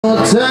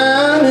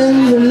Time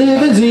and the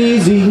living's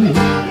easy.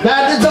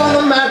 That is on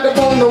the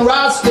microphone, the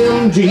Ross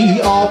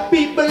MG. All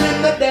people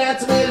in the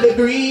dance will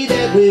agree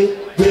that we're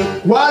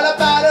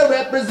qualified to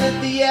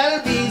represent the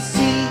LBC.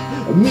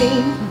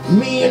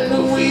 Me and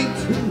Louis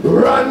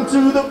run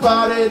to the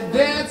party,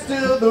 dance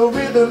till the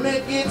rhythm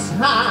it gets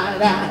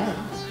high.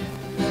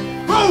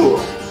 Oh!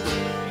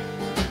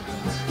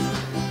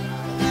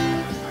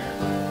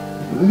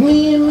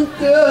 Me and the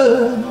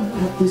girl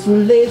have this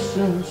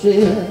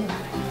relationship.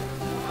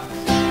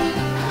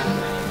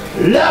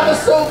 Love her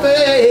so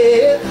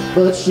bad,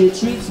 but she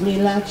treats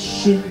me like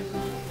shit.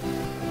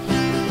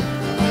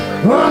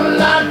 I'm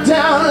locked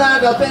down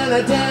like a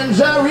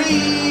penitentiary.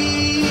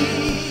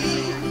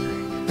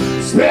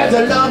 Spreads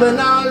her loving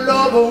all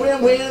over,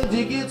 and when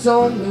she gets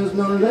home, there's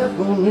no left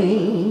for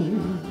me.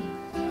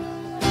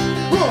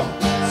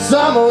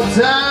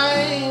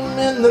 Summertime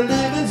and the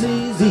living's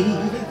easy.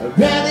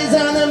 Brandy's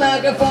on the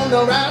microphone,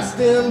 the Ross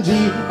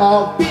MG.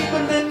 All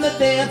people in the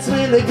dance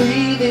will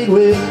agree that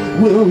we're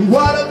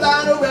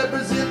qualified to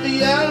represent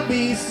the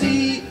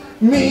LBC.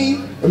 Me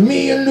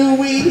and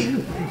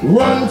Louis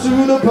run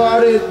to the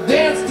party,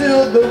 dance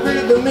till the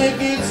rhythm it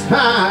gets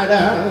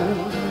harder.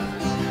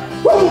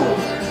 Woo!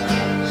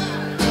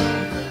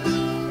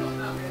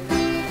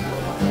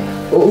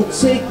 Oh,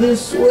 take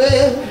this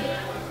sweat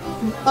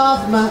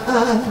off my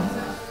eyes.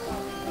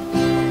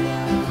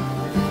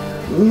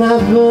 My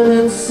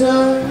burning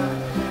sun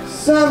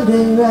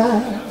someday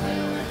rise.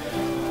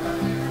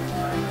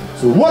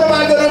 So what am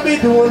I gonna be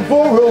doing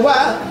for a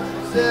while?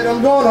 Said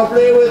I'm gonna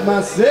play with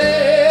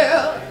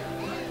myself.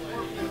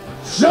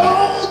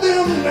 Show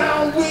them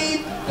now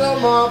we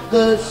come off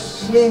the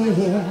shelf.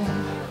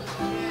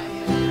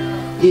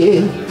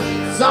 Yeah,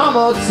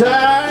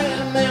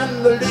 summertime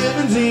and the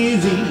living's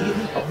easy.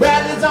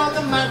 Bradley's on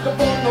the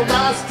microphone, the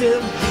Ross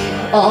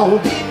MG. All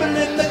people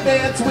in the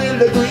dance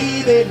will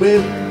agree that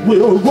we're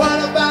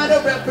qualified to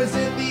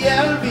represent the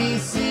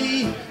LBC.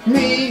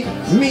 Me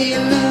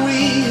and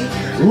Louis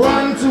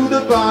run to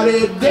the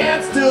party,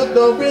 dance till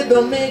the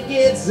rhythm it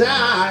gets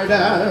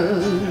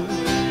harder.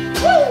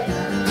 Woo!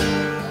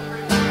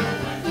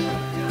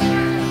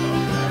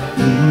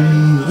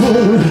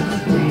 Evil,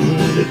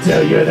 to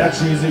tell you that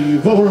she's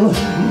evil,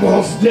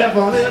 most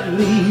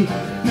definitely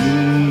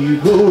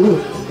evil.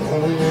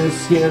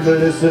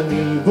 Scandalous and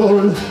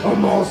evil,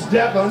 most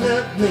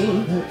definitely.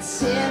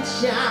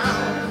 Attention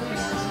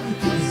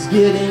is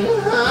getting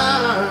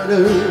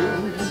harder.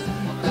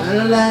 I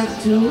like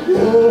to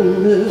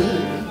hold her,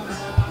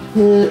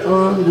 head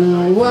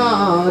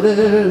underwater.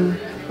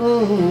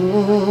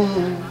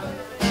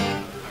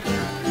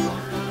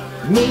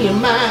 Me and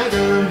my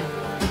girl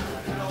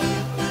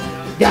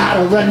got a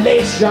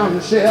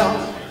relationship.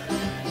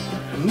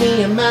 Me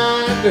and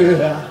my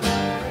girl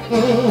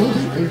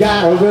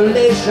got a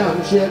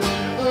relationship.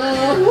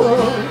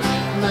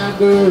 My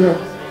girl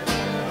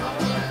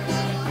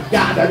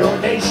got a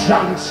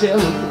relationship.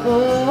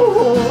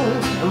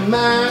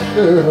 My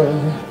girl.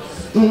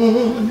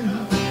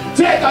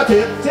 Take a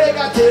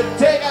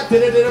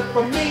tip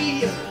from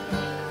me.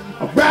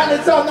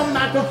 Bradley's on the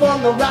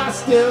microphone, the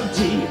Ross MG.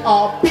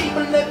 All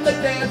people in the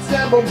dance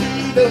and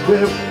believe that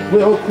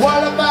we'll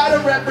qualify to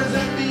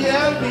represent the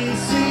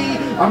LBC.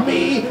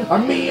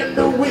 Me and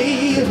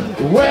Louis,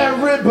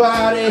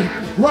 everybody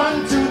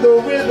run to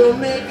the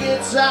rhythm, it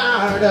gets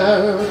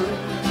harder.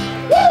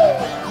 Woo!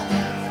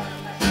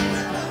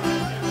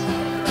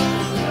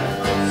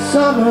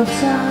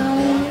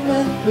 Summertime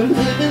and the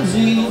living's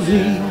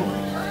easy.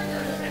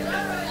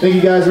 Thank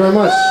you guys very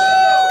much.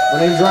 My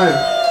name's Ryan.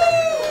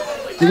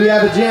 Do we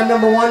have a jam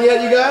number 1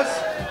 yet, you guys?